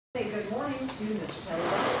morning to Mr. Kelly.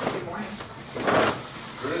 Good morning.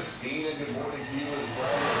 Christina, good morning to you as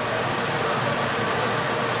well.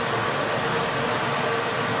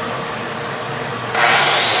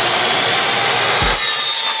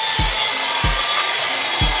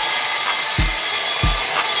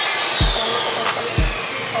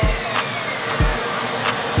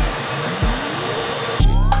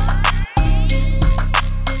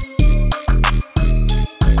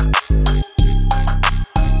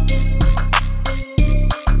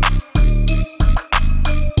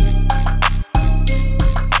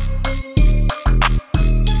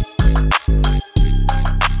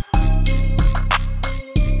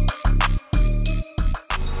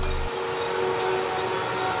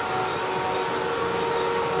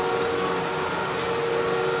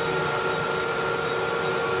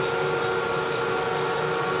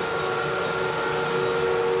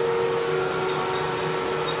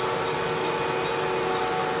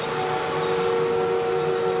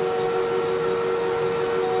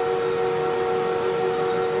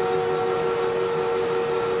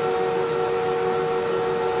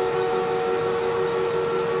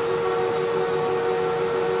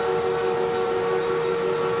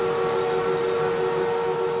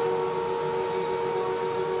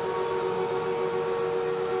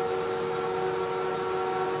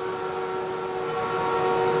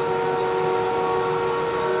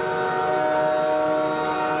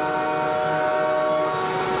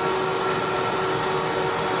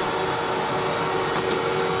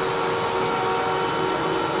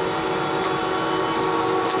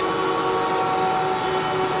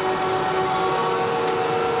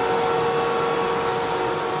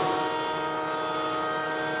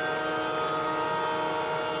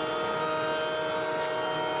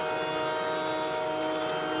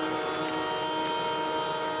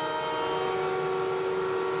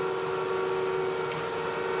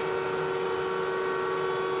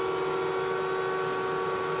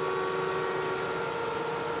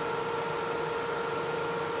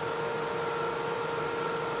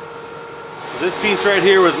 This piece right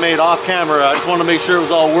here was made off camera. I just wanted to make sure it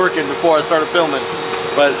was all working before I started filming.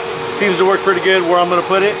 But it seems to work pretty good where I'm going to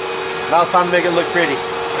put it. Now it's time to make it look pretty.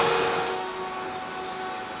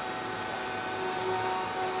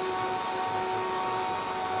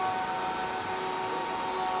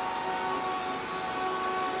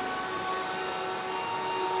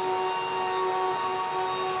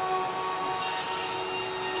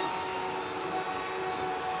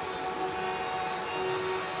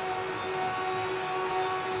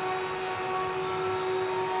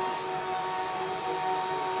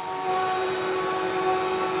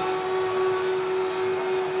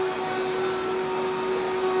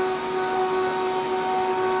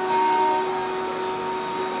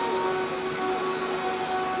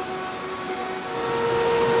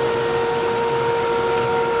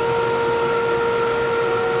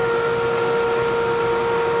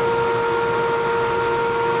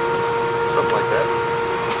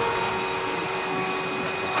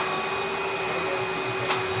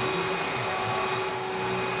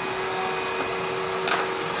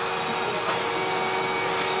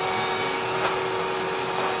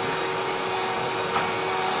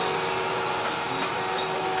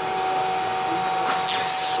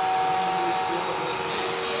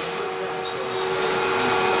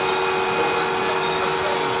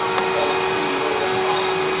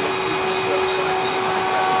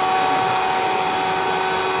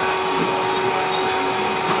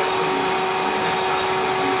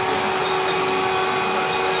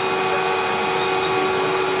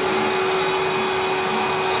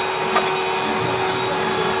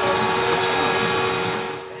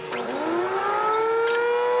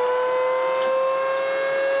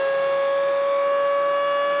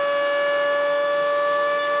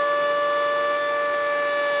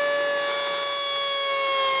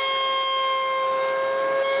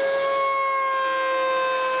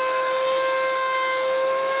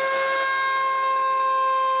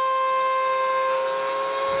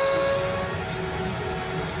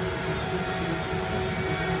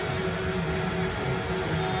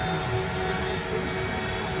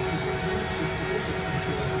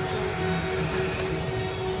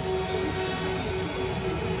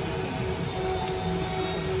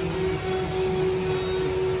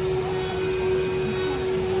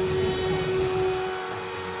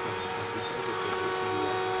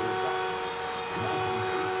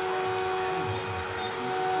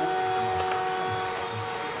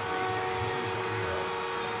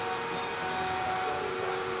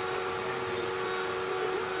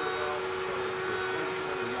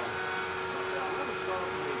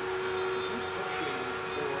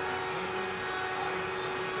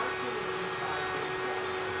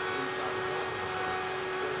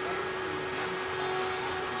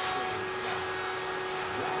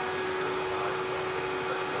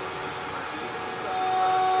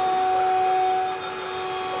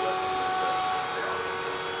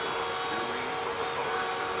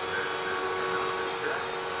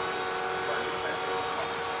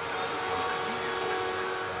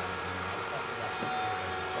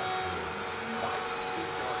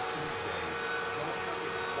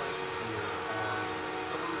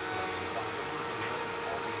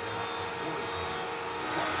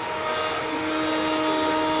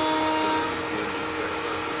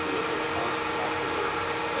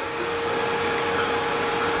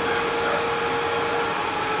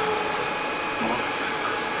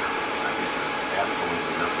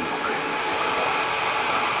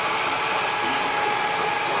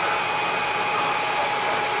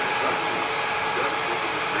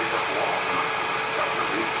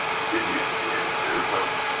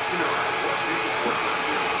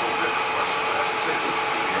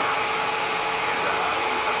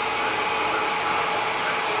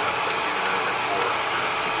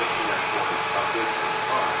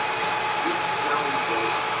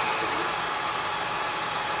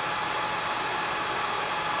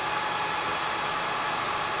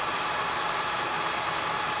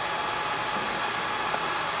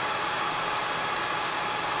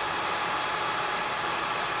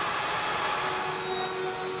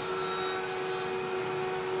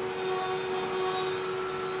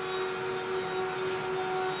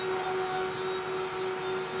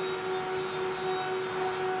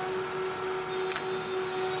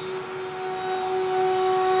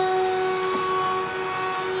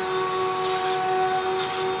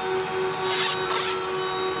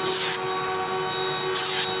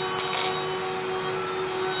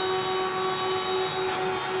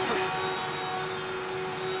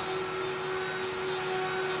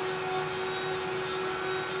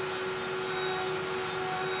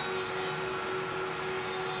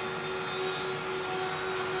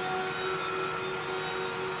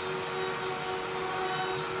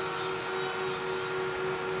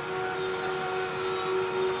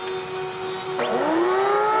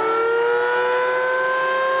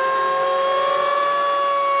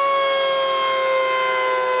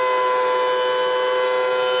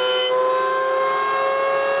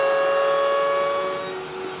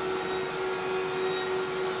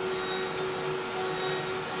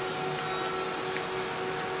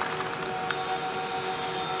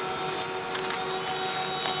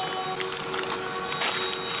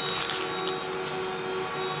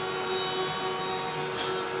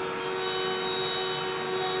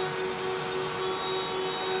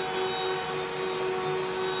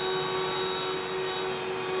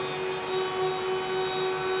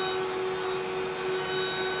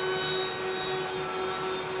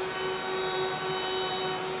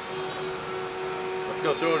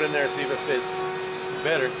 know, throw it in there and see if it fits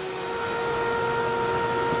better.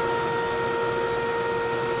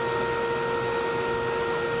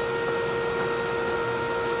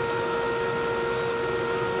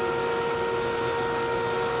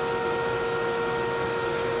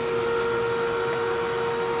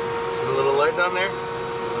 See the little light down there?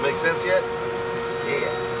 Does it make sense yet?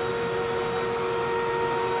 Yeah.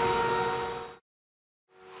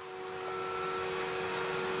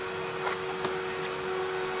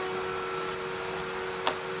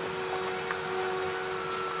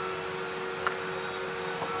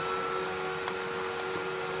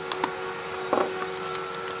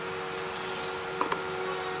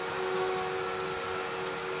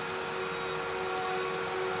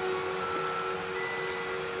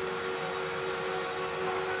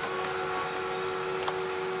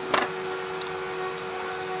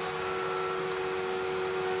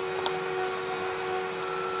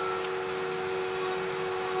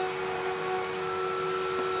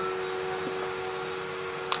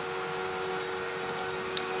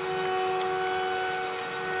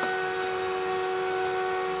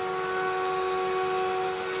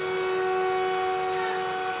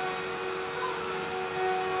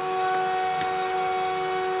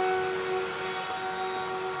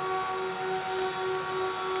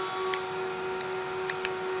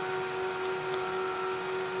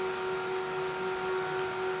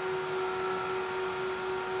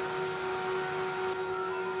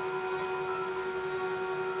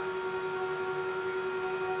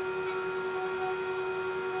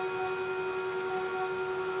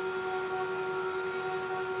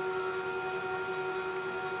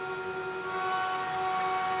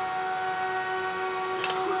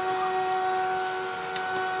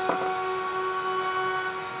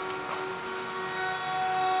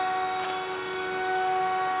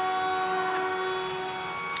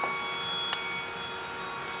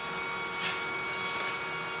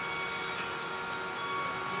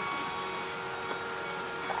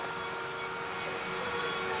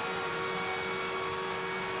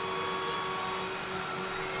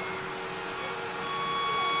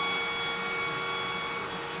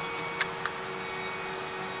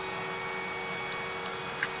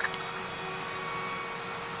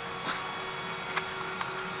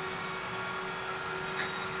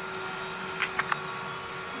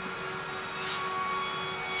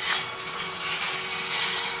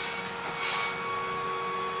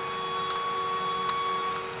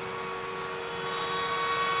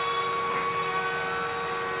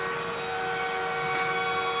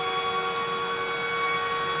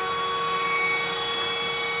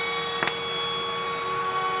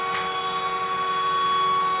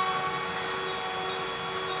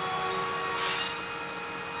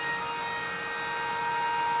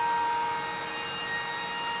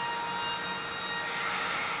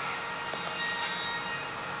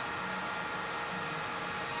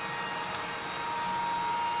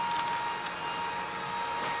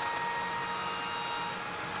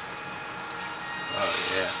 Oh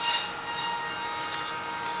yeah.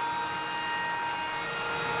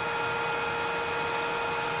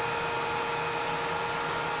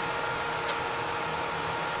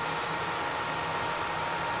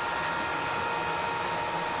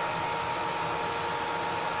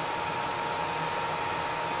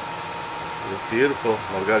 It's beautiful.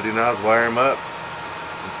 All we gotta do now is wire them up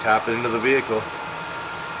and tap it into the vehicle.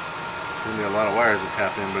 It's gonna be a lot of wires to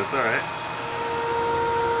tap in, but it's alright.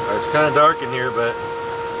 It's kind of dark in here, but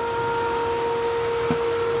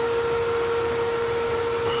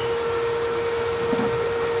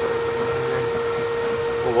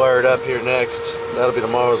we'll wire it up here next. That'll be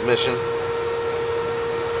tomorrow's mission.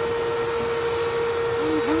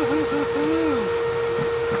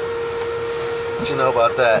 What you know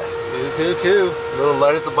about that? Cool. Little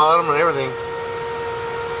light at the bottom and everything.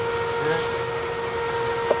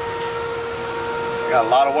 Got a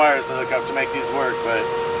lot of wires to hook up to make these work, but it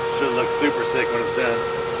should look super sick when it's done.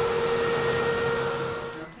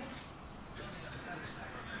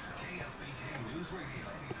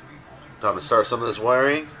 Time to start some of this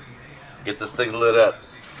wiring. Get this thing lit up.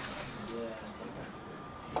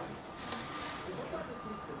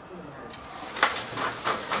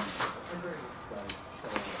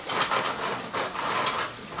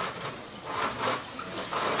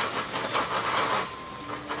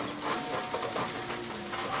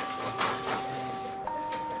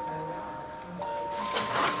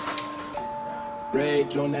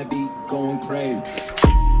 Rage on that beat, going crazy.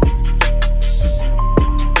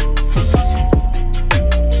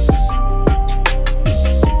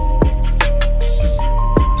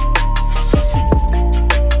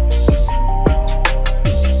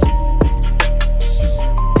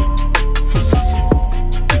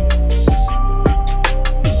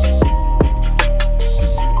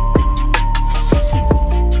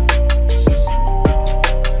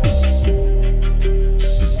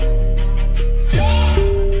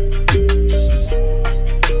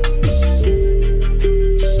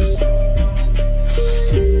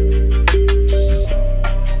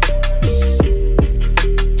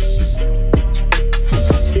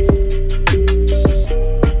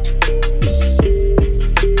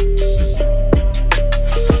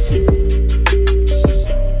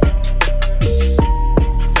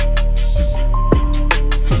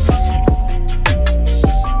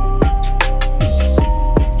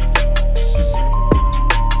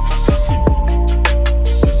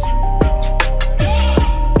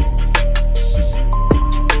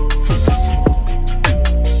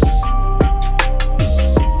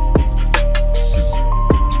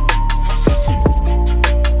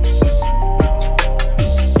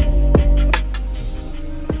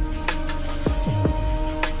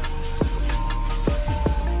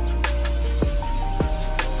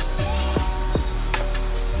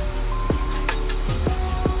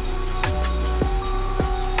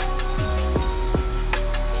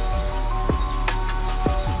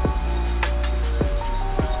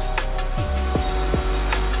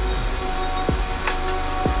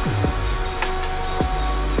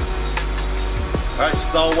 Alright,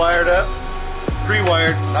 it's all wired up,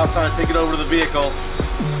 pre-wired. Now it's time to take it over to the vehicle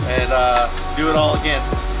and do it all again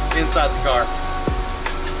inside the car.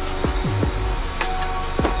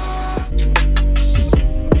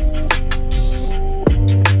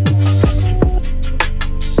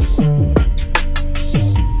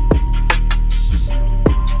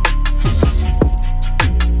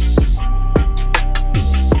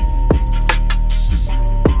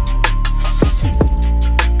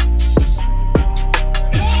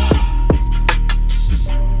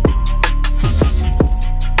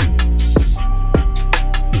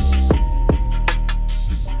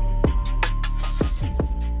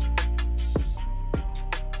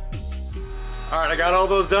 Alright, I got all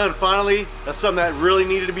those done finally. That's something that really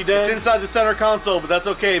needed to be done. It's inside the center console, but that's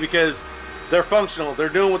okay because they're functional. They're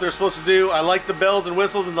doing what they're supposed to do. I like the bells and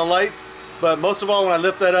whistles and the lights, but most of all, when I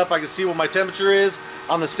lift that up, I can see what my temperature is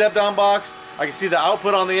on the step-down box. I can see the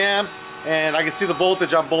output on the amps, and I can see the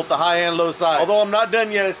voltage on both the high and low side. Although I'm not done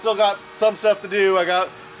yet, I still got some stuff to do. I got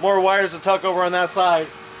more wires to tuck over on that side.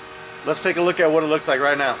 Let's take a look at what it looks like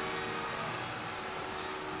right now.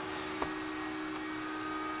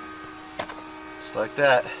 Just like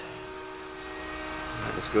that.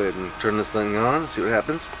 Right, let's go ahead and turn this thing on, see what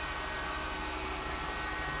happens.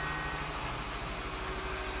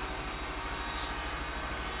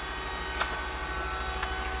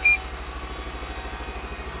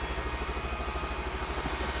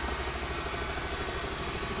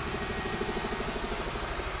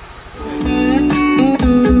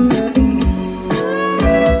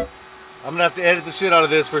 I'm gonna have to edit the shit out of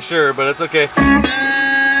this for sure, but it's okay.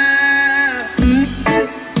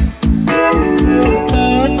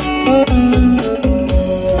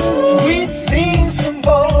 Sweet things from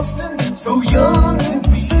Boston, so young and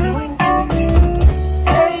weak.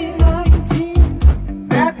 Hey, 19,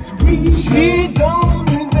 that's real. She don't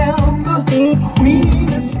remember the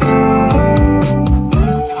Queen's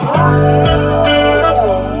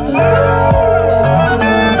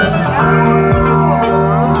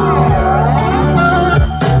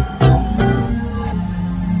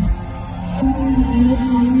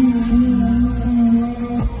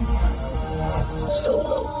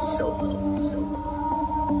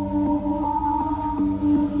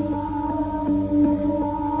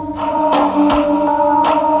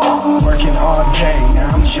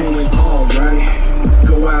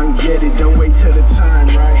don't wait till the time,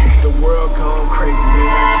 right? The world gone crazy.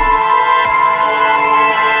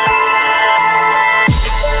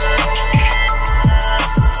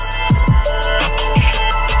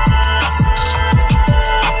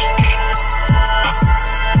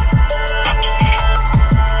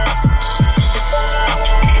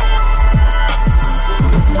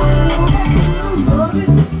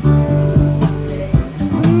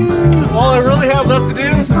 All I really have left to do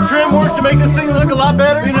is some trim work to make this thing look a lot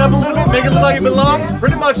better. Clean it up a little bit, make it look like it belongs.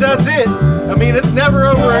 Pretty much that's it. I mean, it's never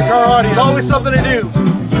over in car audio. There's always something to do.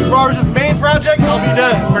 As far as this main project, I'll be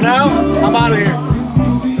done. For now, I'm out of here.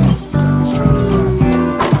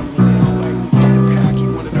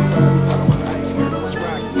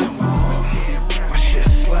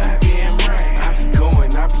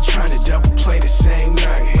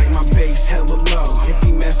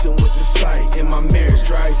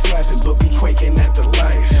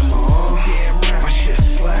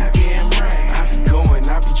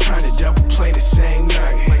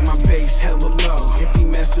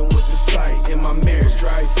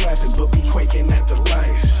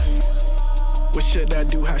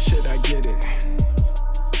 How should I get it?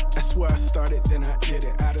 That's where I started, then I did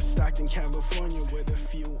it. Out of Stockton, California with a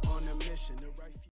few